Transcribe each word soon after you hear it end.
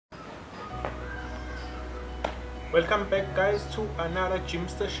Welcome back guys to another gym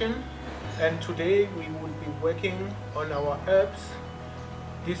session, and today we will be working on our abs.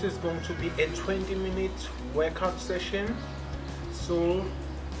 This is going to be a 20-minute workout session, so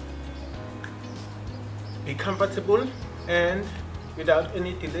be comfortable, and without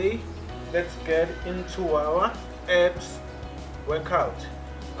any delay, let's get into our abs workout.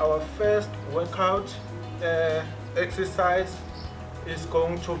 Our first workout exercise is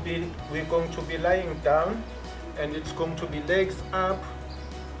going to be, we're going to be lying down, and it's going to be legs up,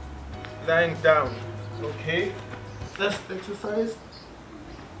 lying down. Okay, first exercise.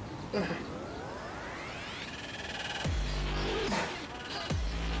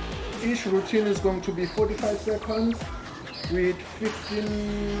 Each routine is going to be 45 seconds with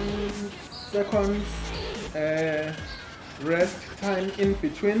 15 seconds rest time in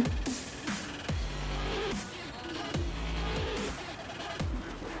between.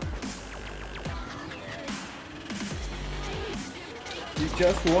 We're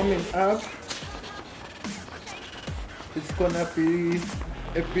just warming up. It's gonna be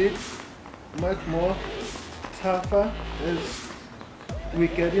a bit much more tougher as we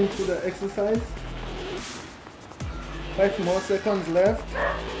get into the exercise. 5 more seconds left.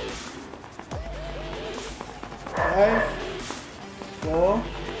 5, 4,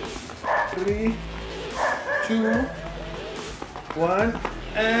 3, 2, 1,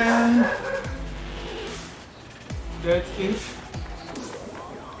 and that's it.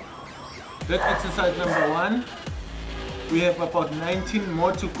 That's exercise number 1. We have about 19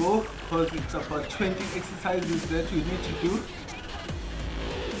 more to go because it's about 20 exercises that we need to do.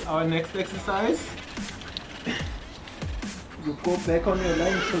 Our next exercise, you go back on your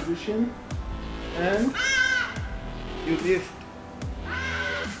lying position and you lift.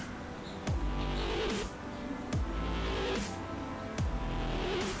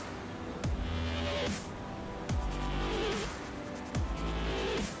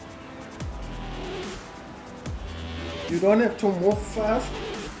 You don't have to move fast.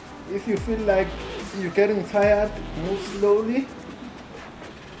 If you feel like you're getting tired, move slowly.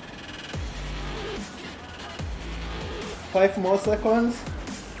 5 more seconds.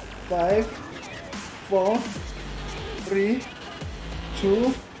 5, 4, 3,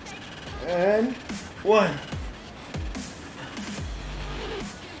 2, and 1.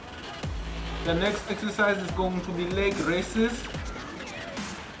 The next exercise is going to be leg raises.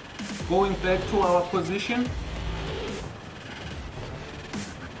 Going back to our position.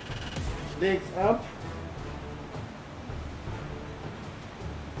 Legs up.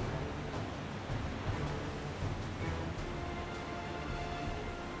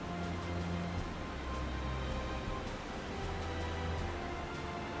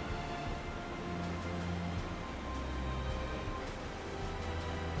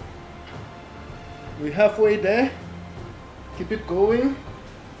 We're halfway there. Keep it going.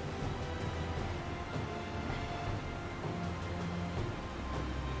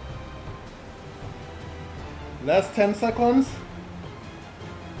 Last 10 seconds.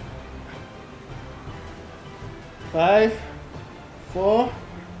 5, 4,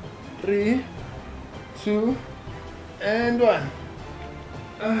 3, 2, and 1.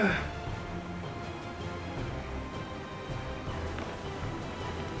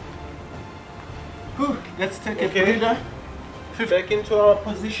 Let's take a breather. Back into our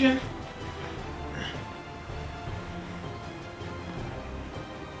position.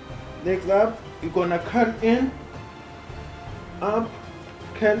 Legs up. You're gonna curl in, up,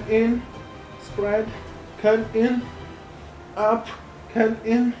 curl in, spread, curl in, up, curl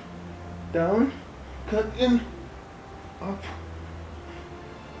in, down, curl in, up.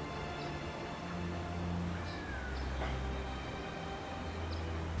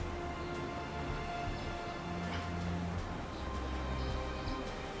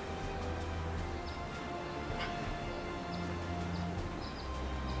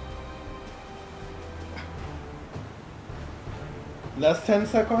 Last 10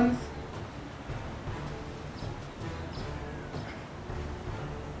 seconds.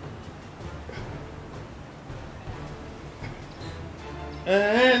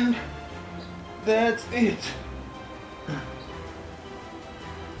 And that's it.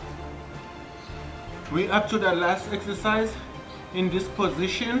 We're up to the last exercise in this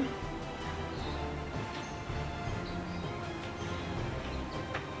position.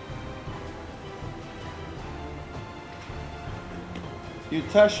 You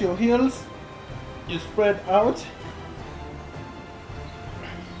touch your heels, you spread out.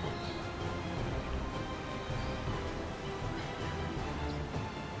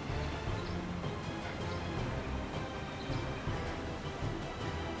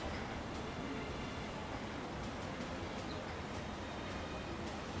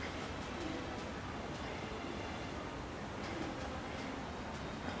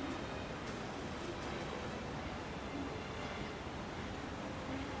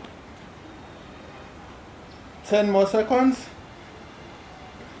 10 more seconds.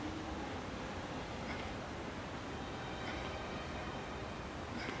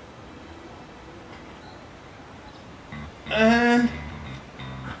 And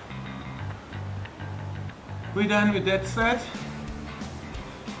we're done with that set.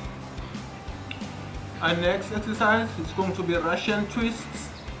 Our next exercise is going to be Russian twists.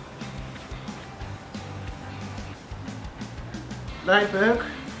 Lie back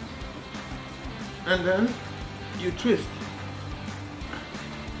and then you twist.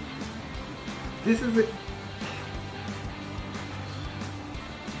 This is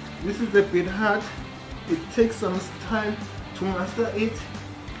a bit hard. It takes some time to master it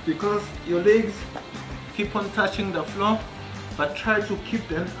because your legs keep on touching the floor, but try to keep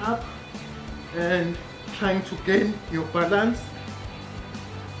them up and trying to gain your balance.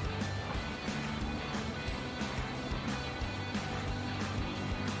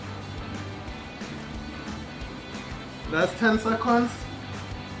 Last 10 seconds.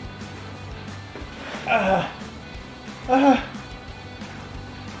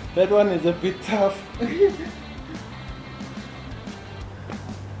 That one is a bit tough.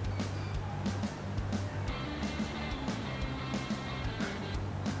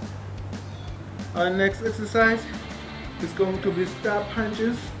 Our next exercise is going to be star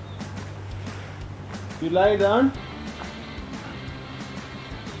punches. You lie down.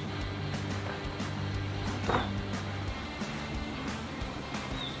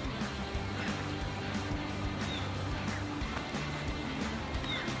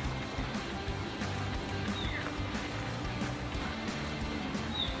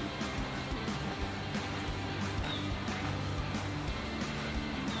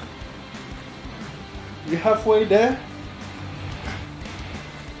 You're halfway there.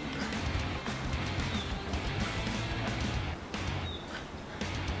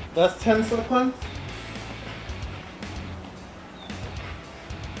 That's 10 seconds.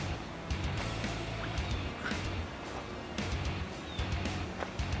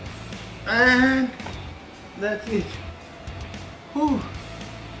 And that's it. Whew.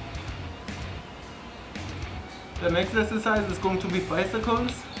 The next exercise is going to be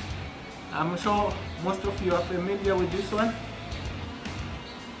bicycles. I'm sure most of you are familiar with this one.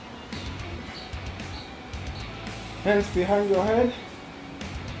 Hands behind your head,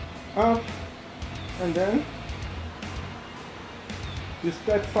 up, and then you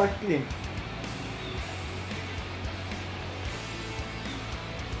start cycling.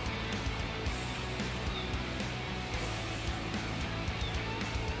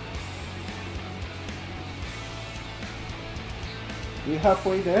 We're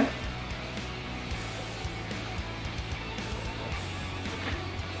halfway there.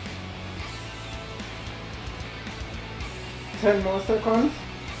 Ten more seconds.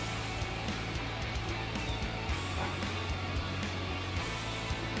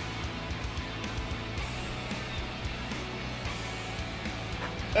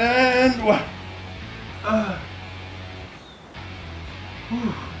 And one.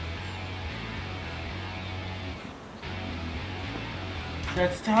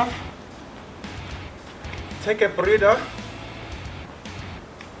 That's tough. Take a breather.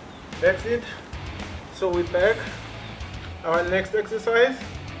 That's it. So we're back. Our next exercise.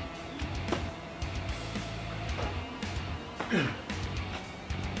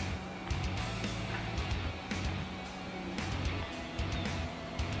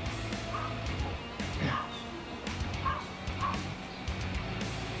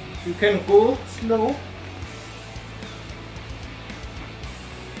 You can go slow,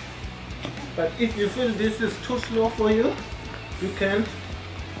 but if you feel this is too slow for you, you can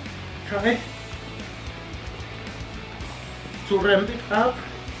try to ramp it up.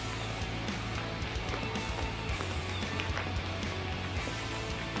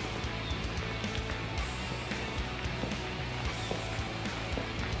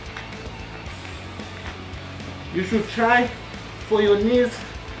 You should try for your knees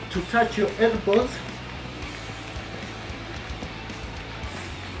to touch your elbows.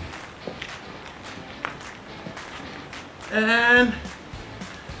 And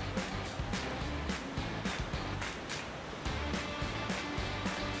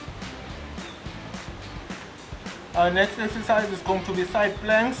our next exercise is going to be side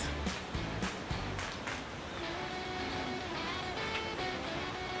planks.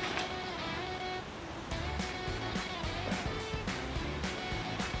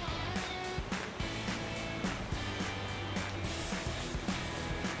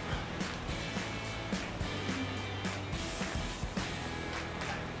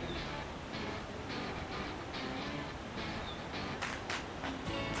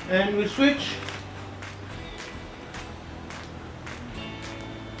 And we switch.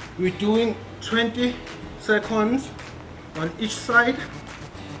 We're doing 20 seconds on each side.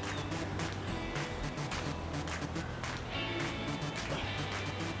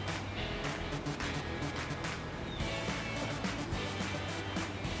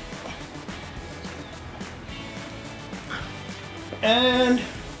 And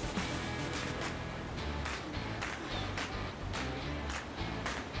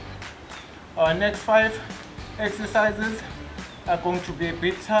our next 5 exercises are going to be a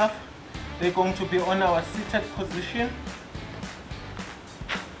bit tough. They're going to be on our seated position.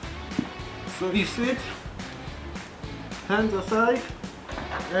 So you sit, hands aside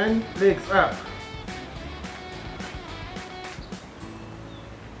and legs up.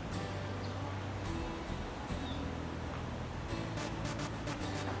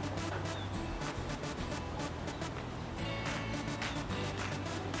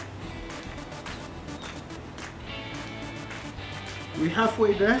 We're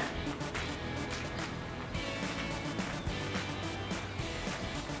halfway there.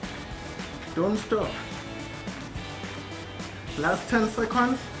 Don't stop. Last 10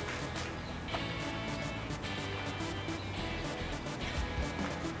 seconds.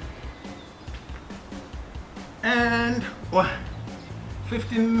 And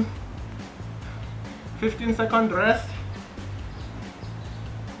 15 second rest.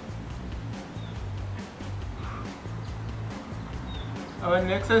 Our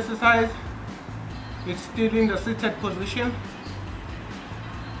next exercise is still in the seated position.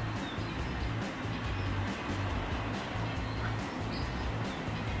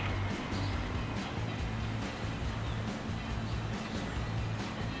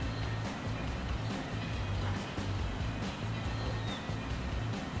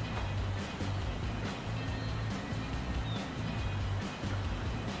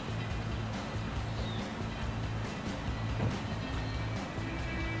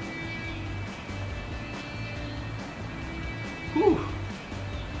 Whew.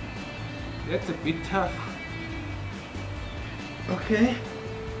 That's a bit tough. Okay.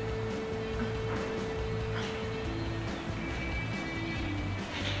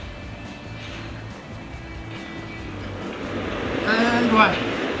 And 1.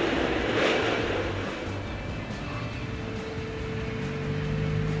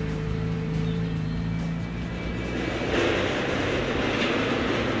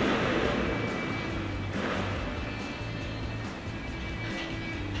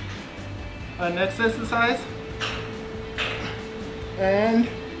 Our next exercise, and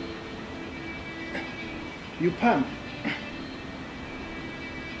you pump.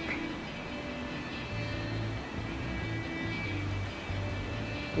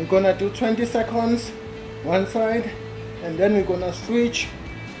 We're gonna do 20 seconds one side, and then we're gonna switch,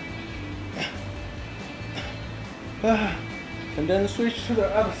 and then switch to the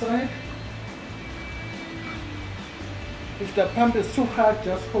other side. If the pump is too hard,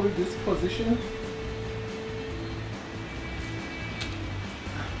 just hold this position.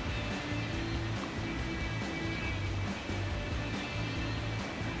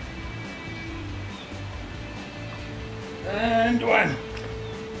 And 1.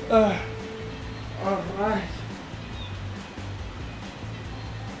 All right.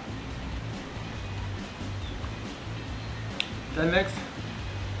 The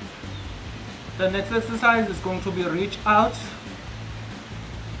next exercise is going to be reach out,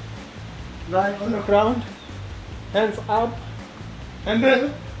 lie on the ground, hands up, and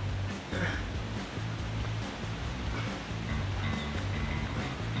then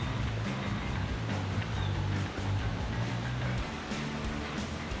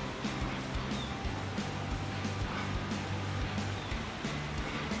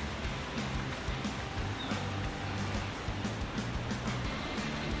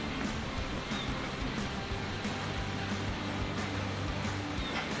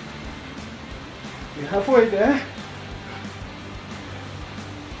you're halfway there.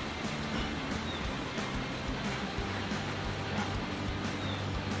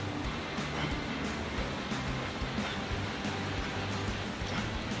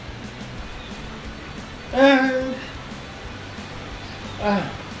 And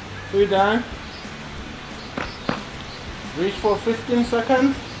we're done. Reach for 15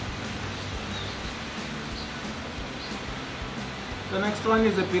 seconds. The next one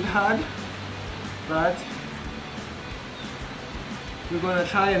is a bit hard, but we're gonna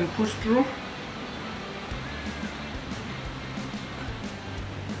try and push through.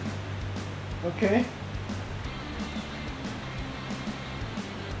 Okay.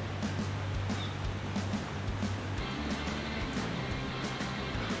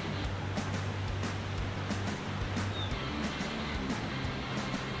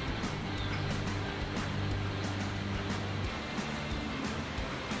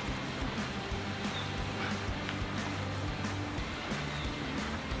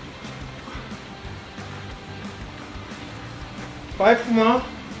 5 more.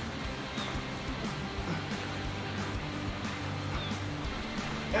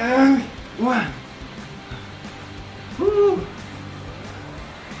 And 1. Woo.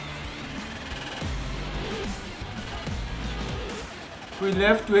 We're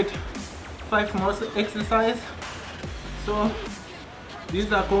left with 5 more exercise. So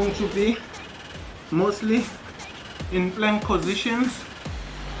these are going to be mostly in plank positions.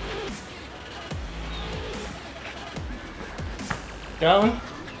 Down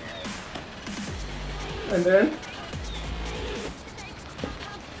and then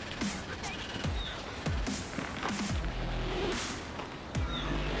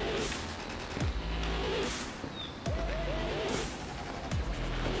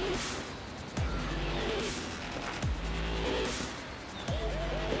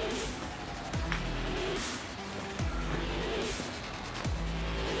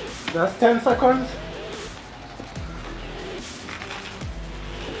just 10 seconds.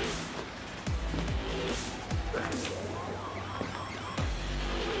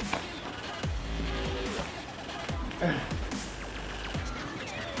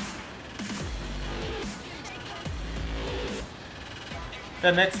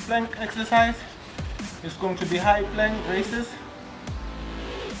 The next plank exercise is going to be high plank raises.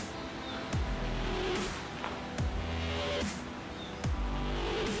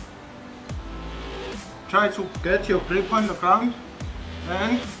 Try to get your grip on the ground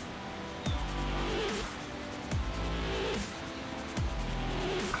and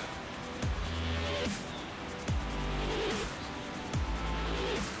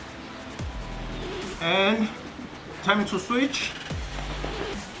time to switch.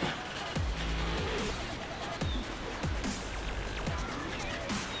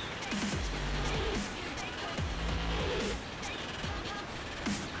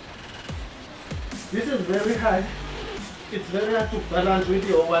 This is very hard. It's very hard to balance with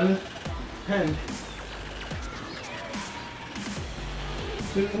your one hand.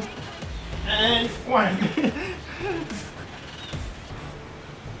 2 and 1.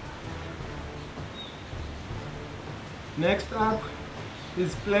 Next up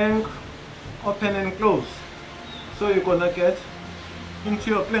is plank open and close. So you're gonna get into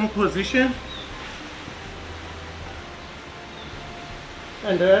your plank position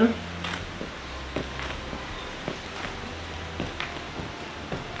and then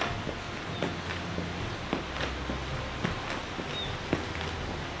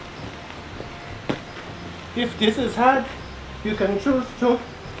if this is hard, you can choose to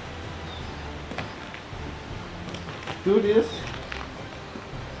do this.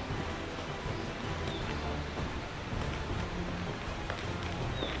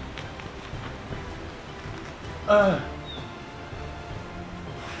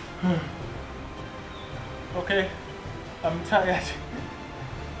 Okay, I'm tired.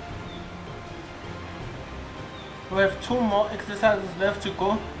 We have 2 more exercises left to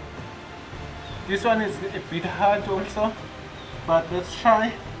go. This one is a bit hard also, but let's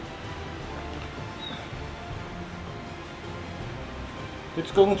try.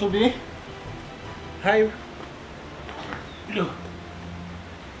 It's going to be high low.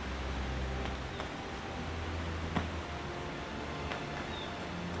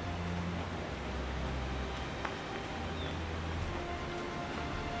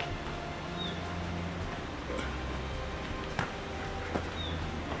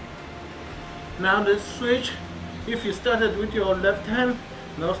 Now let's switch. If you started with your left hand,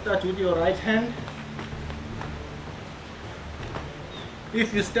 now start with your right hand.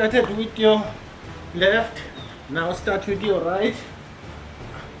 If you started with your left, now start with your right.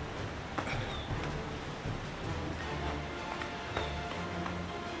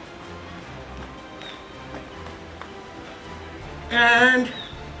 And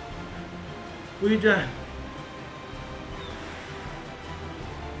we're done.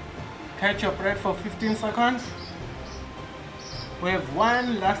 Catch your breath for 15 seconds. We have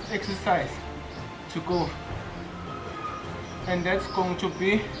one last exercise to go, and that's going to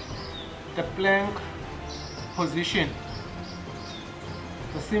be the plank position,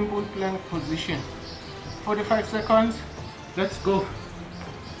 the simple plank position. 45 seconds. Let's go.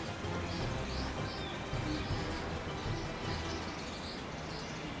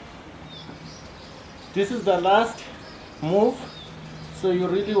 This is the last move, so you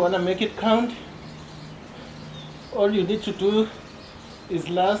really want to make it count. All you need to do is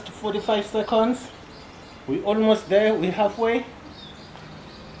last 45 seconds. We're almost there, we're halfway.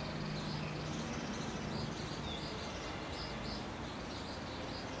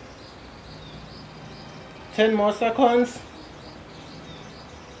 Ten more seconds.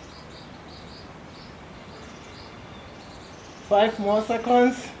 5 more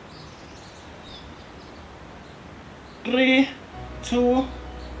seconds. 3, 2,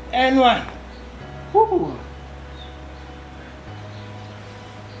 and 1. Woo.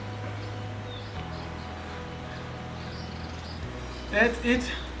 That's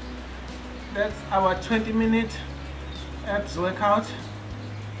it. That's our 20-minute abs workout.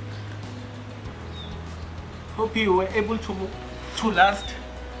 Hope you were able to last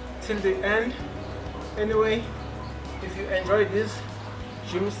till the end. Anyway, if you enjoyed these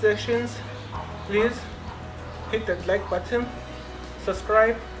gym sessions, please hit that like button,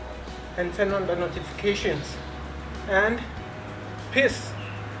 subscribe, and turn on the notifications. And peace.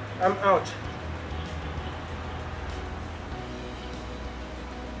 I'm out.